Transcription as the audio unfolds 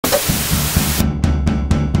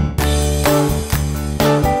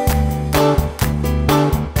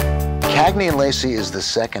Cagney and Lacey is the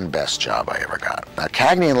second best job I ever got. Now,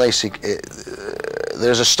 Cagney and Lacey,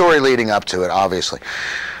 there's a story leading up to it, obviously.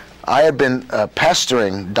 I had been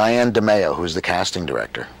pestering Diane DeMeo, who's the casting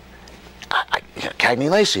director. Cagney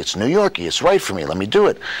and Lacey, it's New Yorkie, it's right for me, let me do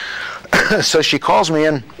it. So she calls me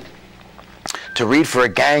in to read for a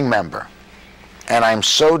gang member. And I'm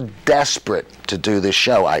so desperate to do this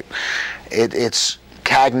show.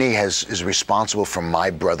 Cagney is responsible for my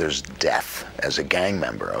brother's death as a gang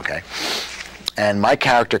member, okay? And my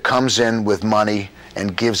character comes in with money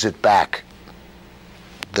and gives it back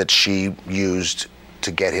that she used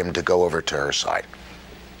to get him to go over to her side.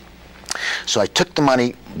 So I took the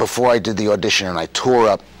money before I did the audition and I tore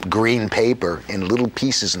up green paper in little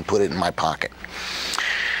pieces and put it in my pocket.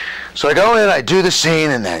 So I go in, I do the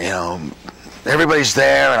scene, and then, you know, everybody's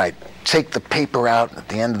there, and I take the paper out at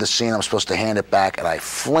the end of the scene. I'm supposed to hand it back, and I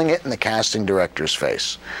fling it in the casting director's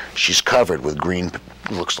face. She's covered with green,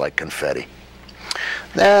 looks like confetti.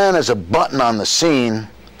 Then, as a button on the scene,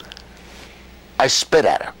 I spit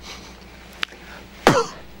at her.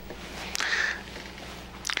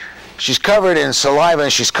 She's covered in saliva,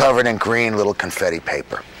 and she's covered in green little confetti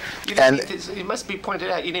paper. It must be pointed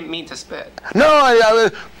out you didn't mean to spit. No,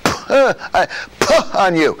 I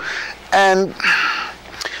on you. And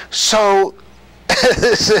so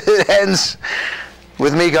it ends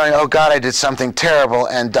with me going, oh God, I did something terrible,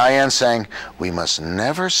 and Diane saying, we must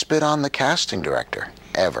never spit on the casting director,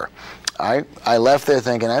 ever. I left there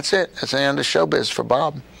thinking, that's it. That's the end of showbiz for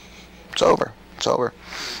Bob. It's over. It's over.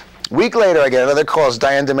 A week later, I get another call. It's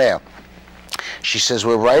Diane DeMeo. She says,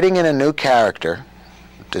 we're writing in a new character,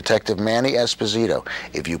 Detective Manny Esposito.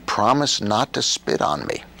 If you promise not to spit on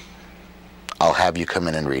me, I'll have you come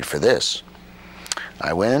in and read for this.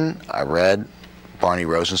 I went in, I read. Barney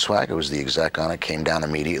Rosenzweig, who was the exec on it, came down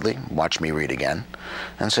immediately, watched me read again,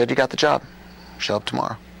 and said, you got the job. Show up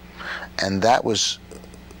tomorrow. And that was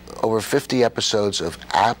over 50 episodes of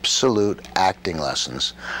absolute acting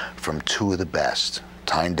lessons from two of the best,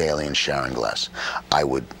 Tyne Daly and Sharon Gless.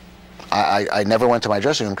 I never went to my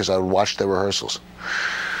dressing room because I would watch the rehearsals.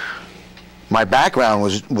 My background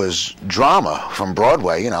was drama from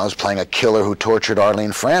Broadway. You know, I was playing a killer who tortured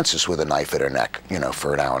Arlene Francis with a knife at her neck, you know,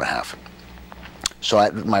 for an hour and a half.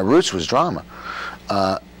 So my roots was drama.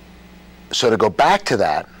 So to go back to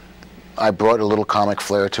that, I brought a little comic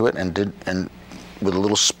flair to it and with a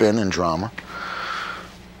little spin and drama,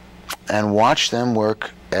 and watch them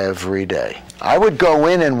work every day. I would go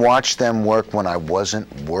in and watch them work when I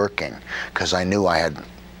wasn't working because I knew I had,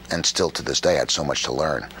 and still to this day, had so much to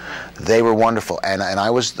learn. They were wonderful, and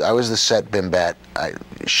I was the set bimbette.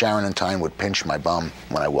 Sharon and Tyne would pinch my bum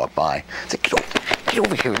when I walked by. Say, get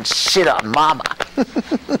over here and sit on Mama.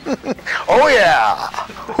 Oh yeah,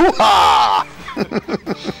 hoo-ha!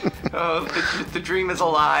 Oh, the dream is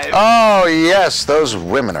alive. Oh yes, those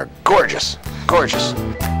women are gorgeous, gorgeous.